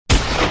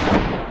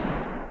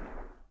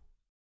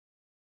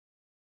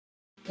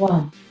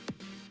1.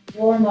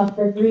 Warm up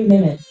for 3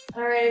 minutes.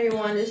 Alright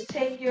everyone, just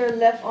take your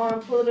left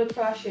arm, pull it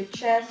across your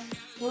chest.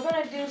 We're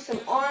going to do some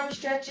arm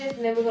stretches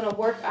and then we're going to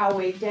work our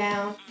way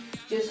down.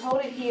 Just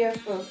hold it here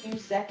for a few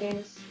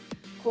seconds.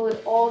 Pull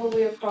it all the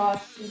way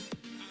across as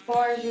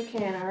far as you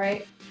can,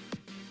 alright?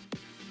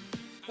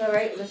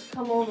 Alright, let's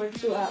come over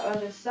to our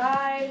other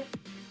side.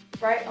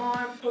 Right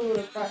arm, pull it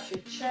across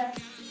your chest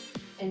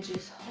and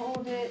just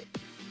hold it.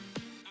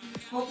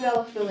 Hope y'all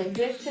are feeling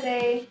good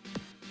today.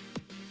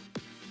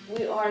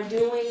 We are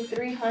doing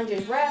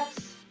 300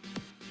 reps.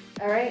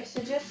 Alright,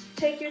 so just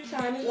take your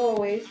time as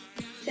always.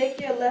 Take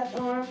your left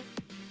arm,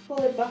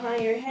 pull it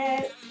behind your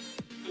head.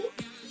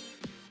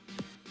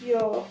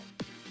 Yo.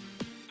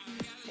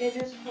 And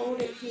just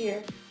hold it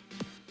here.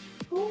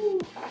 Ooh,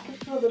 I can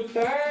feel the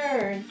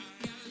burn.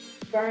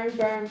 Burn,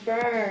 burn,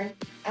 burn.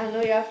 I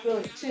know y'all feel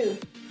it too.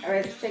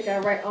 Alright, let's take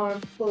our right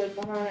arm, pull it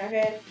behind our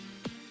head.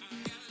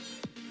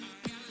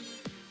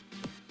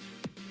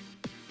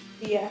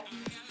 Yeah,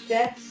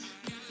 that's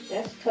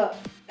tough.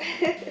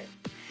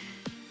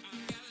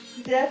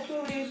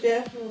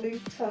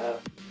 Definitely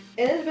tough.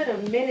 And it's been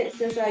a minute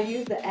since I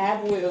used the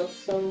ab wheel,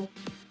 so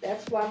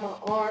that's why my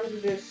arms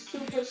are just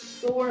super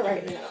sore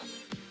right now.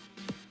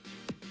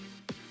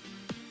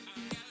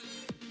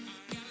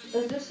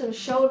 Let's do some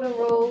shoulder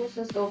rolls.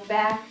 Let's go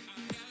back.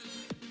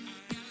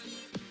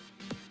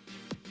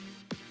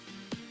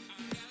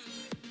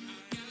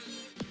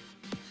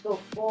 Let's go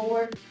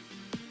forward.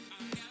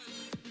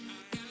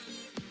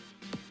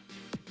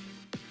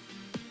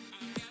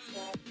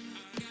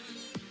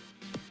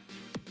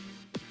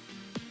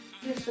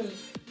 Do some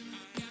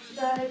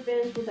side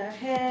bends with our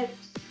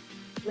heads.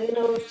 Lean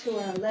over to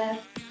our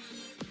left.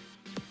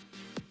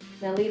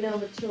 Now lean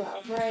over to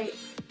our right.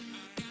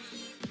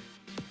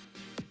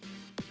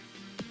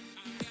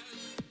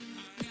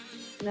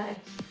 Nice.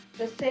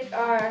 Let's take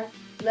our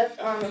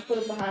left arm and put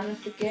it behind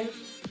us again.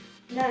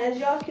 Now, as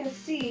y'all can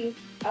see,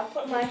 I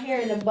put my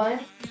hair in a bun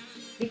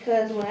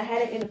because when I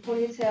had it in a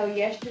ponytail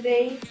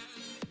yesterday,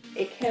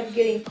 it kept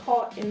getting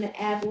caught in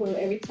the ab wheel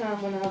every time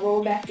when I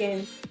rolled back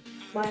in.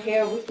 My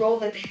hair was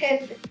rolling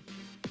in,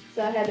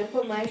 so I had to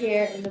put my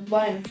hair in the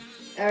bun.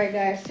 All right,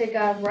 guys, take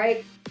our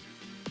right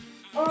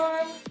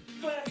arm,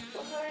 put it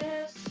behind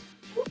us.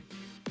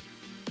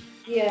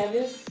 Yeah,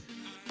 this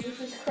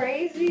is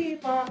crazy.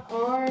 My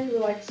arms are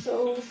like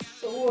so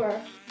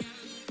sore.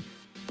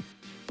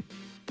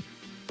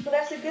 But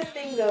that's a good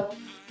thing though.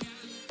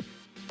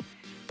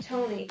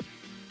 Tony.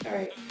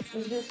 Alright,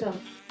 let's do some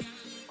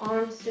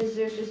arm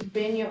scissors. Just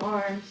bend your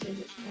arms and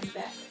just come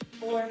back and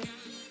forth.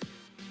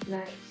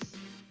 Nice.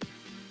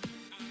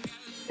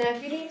 Now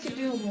if you need to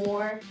do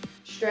more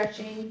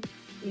stretching,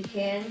 you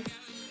can.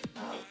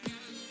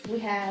 We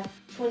have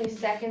 20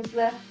 seconds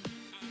left.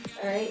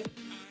 Alright.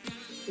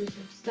 Do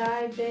some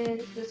side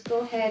bends. Just go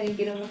ahead and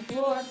get on the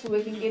floor so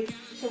we can get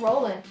to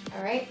rolling.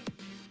 Alright.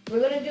 We're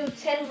going to do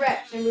 10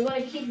 reps, and we're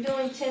going to keep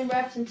doing 10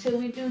 reps until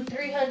we do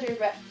 300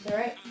 reps, all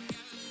right?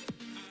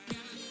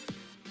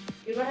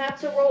 You don't have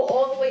to roll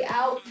all the way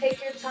out.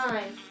 Take your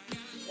time.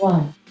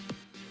 1.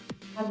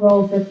 I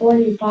roll for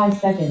 45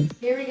 seconds.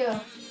 Here we go.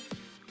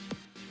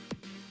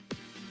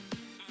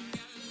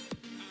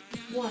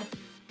 1,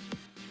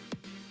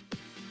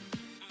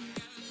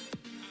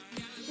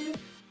 2,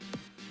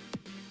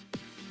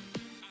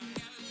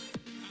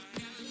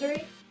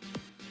 3,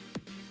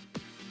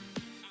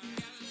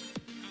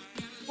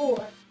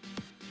 4,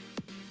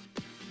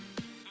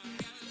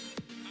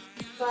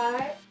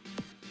 5,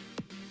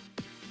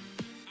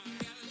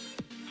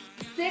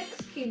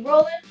 6, keep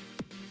rolling.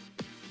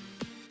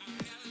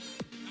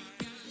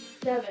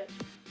 7,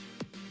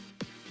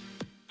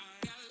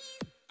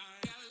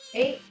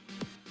 8,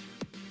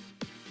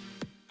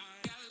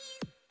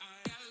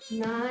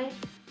 9,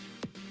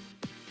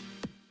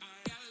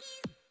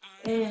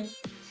 and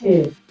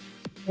 10. 2.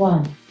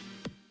 1.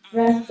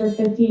 Rest for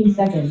 15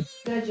 seconds.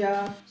 Good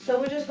job. So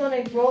we're just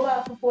going to roll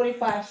out for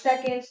 45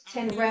 seconds,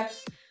 10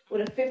 reps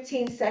with a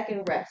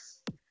 15-second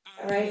rest.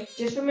 All right.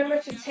 Just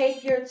remember to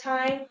take your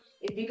time.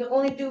 If you can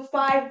only do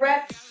 5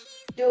 reps,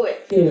 do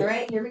it. 2. All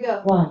right. Here we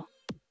go. 1.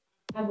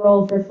 I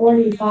roll for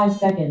 45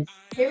 seconds.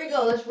 Here we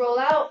go. Let's roll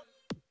out.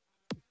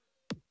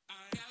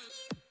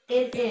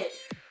 In.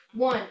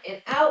 1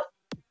 and out.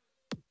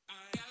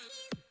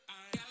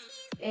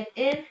 And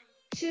in.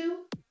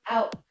 2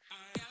 out.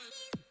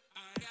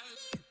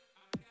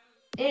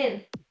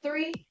 In.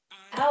 3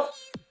 out.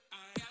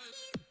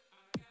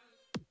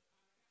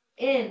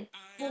 In.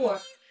 4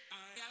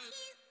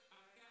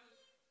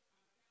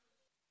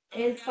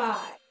 and 5.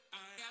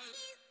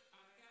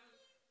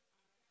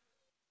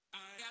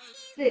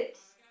 6,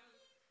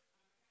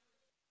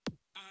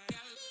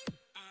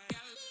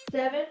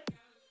 7,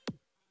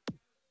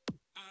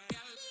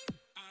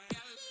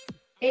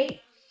 8,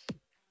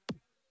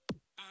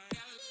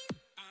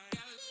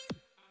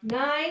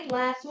 9,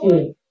 last one.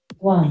 2.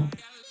 1.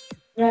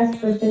 Rest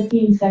for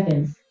 15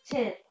 seconds.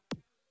 10.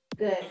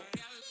 Good.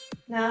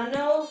 Now I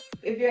know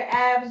if your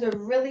abs are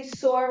really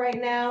sore right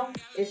now,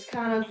 it's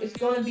going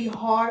to be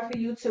hard for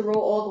you to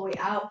roll all the way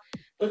out.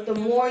 but the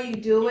more you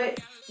do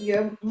it,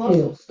 your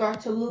muscles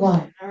start to loosen.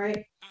 1. All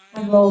right.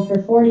 And roll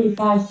for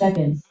 45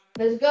 seconds.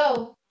 Let's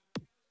go.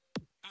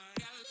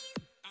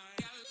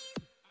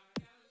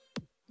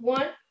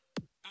 1,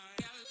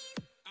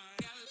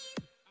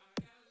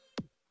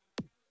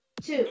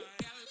 2,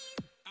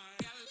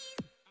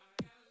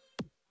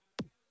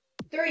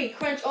 3.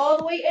 Crunch all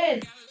the way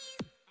in.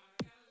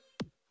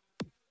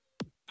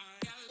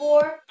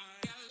 4,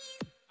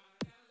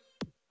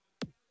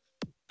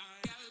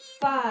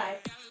 5,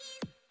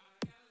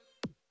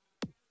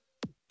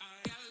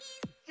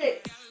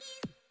 6,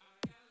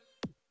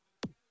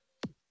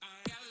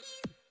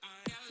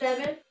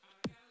 7,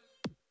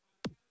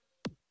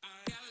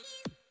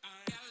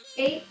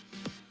 8,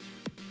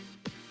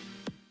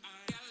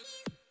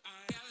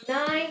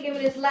 9. Give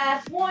it his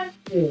last one.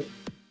 2.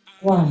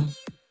 1.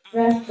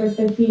 Rest for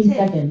 15 10.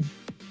 seconds.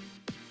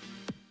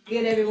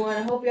 Good, everyone.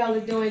 I hope y'all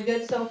are doing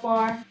good so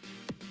far.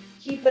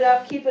 Keep it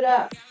up. Keep it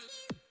up.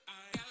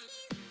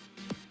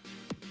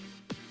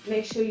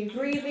 Make sure you're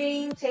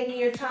breathing, taking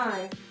your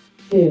time.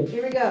 2.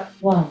 Here we go.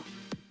 1.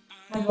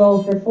 And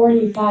roll for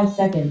 45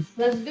 seconds.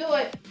 Let's do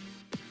it.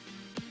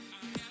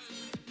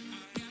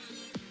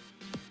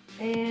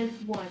 And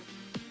 1,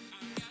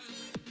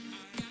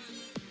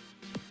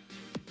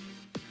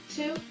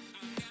 2,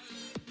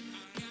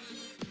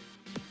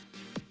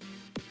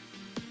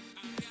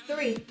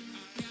 3,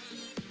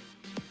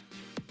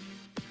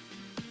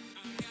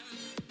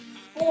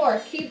 4.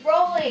 Keep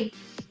rolling.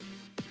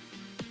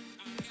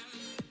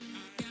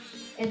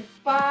 And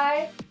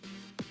 5,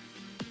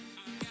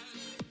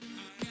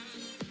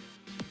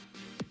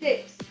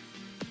 6,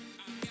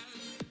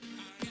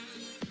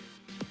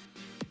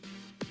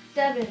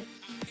 7,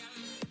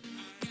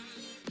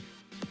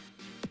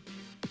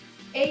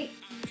 8,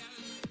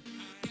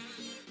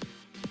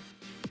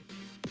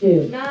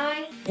 2.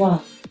 9,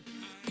 1.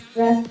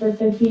 Rest for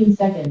 15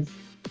 seconds.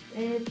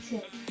 and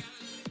 10.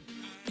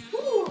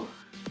 Whew.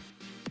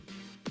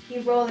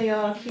 Keep rolling,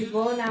 y'all. Keep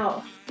rolling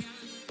out.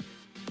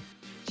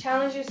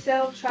 Challenge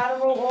yourself. Try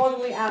to roll all the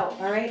way out,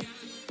 all right?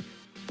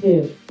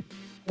 2.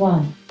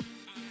 1.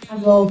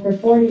 And roll for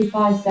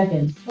 45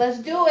 seconds. Let's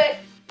do it.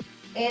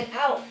 And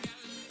out.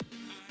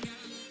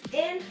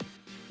 In.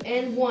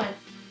 And 1.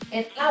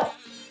 And out.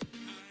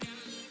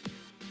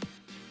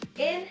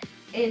 In.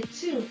 And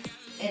 2.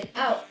 And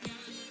out.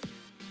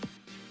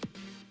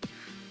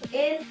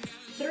 In.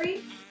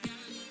 3.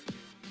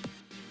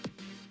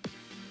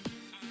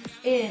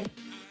 In.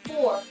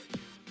 4.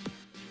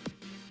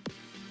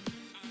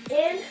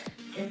 In.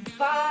 And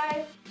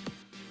 5.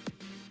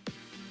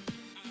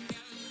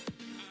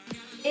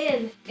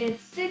 In. And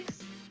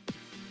 6.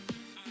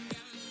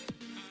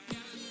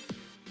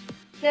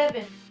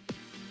 7.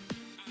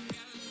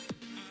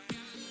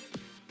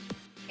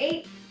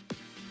 8.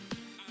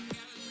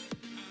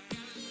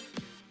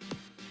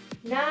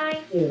 9.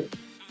 2.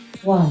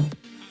 1.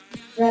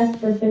 Rest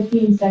for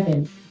 15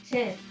 seconds.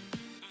 10.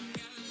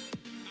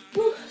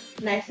 Whew.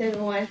 Nice,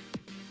 everyone.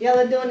 Y'all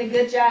are doing a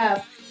good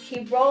job.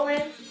 Keep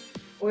rolling.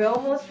 We're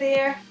almost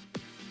there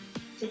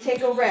to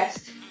take a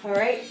rest. All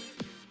right?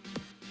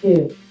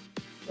 2.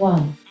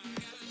 1.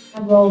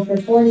 And roll for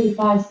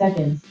 45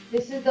 seconds.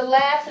 This is the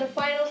last and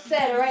final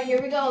set. All right,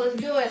 here we go. Let's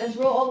do it. Let's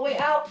roll all the way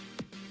out.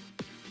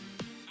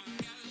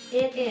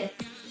 In.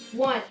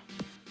 1,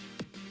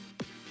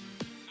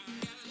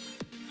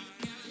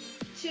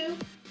 2,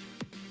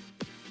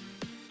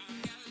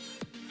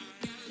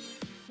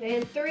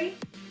 and 3,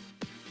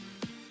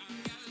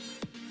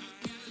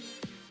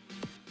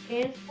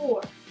 and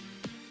 4,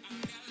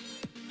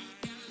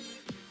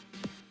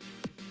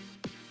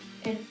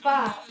 and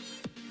 5,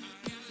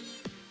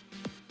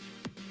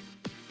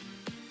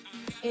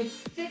 and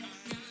 6,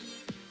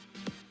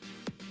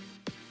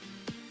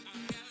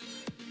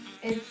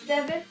 and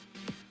 7,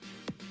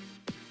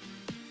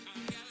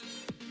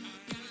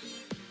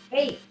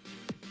 8,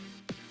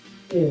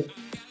 2.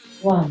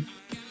 1.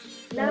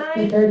 Rest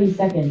for 9, 30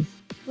 seconds.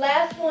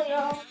 last one,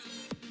 y'all,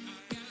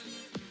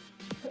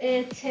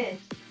 and 10.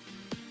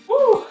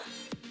 Woo!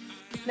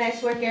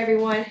 Nice work,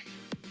 everyone.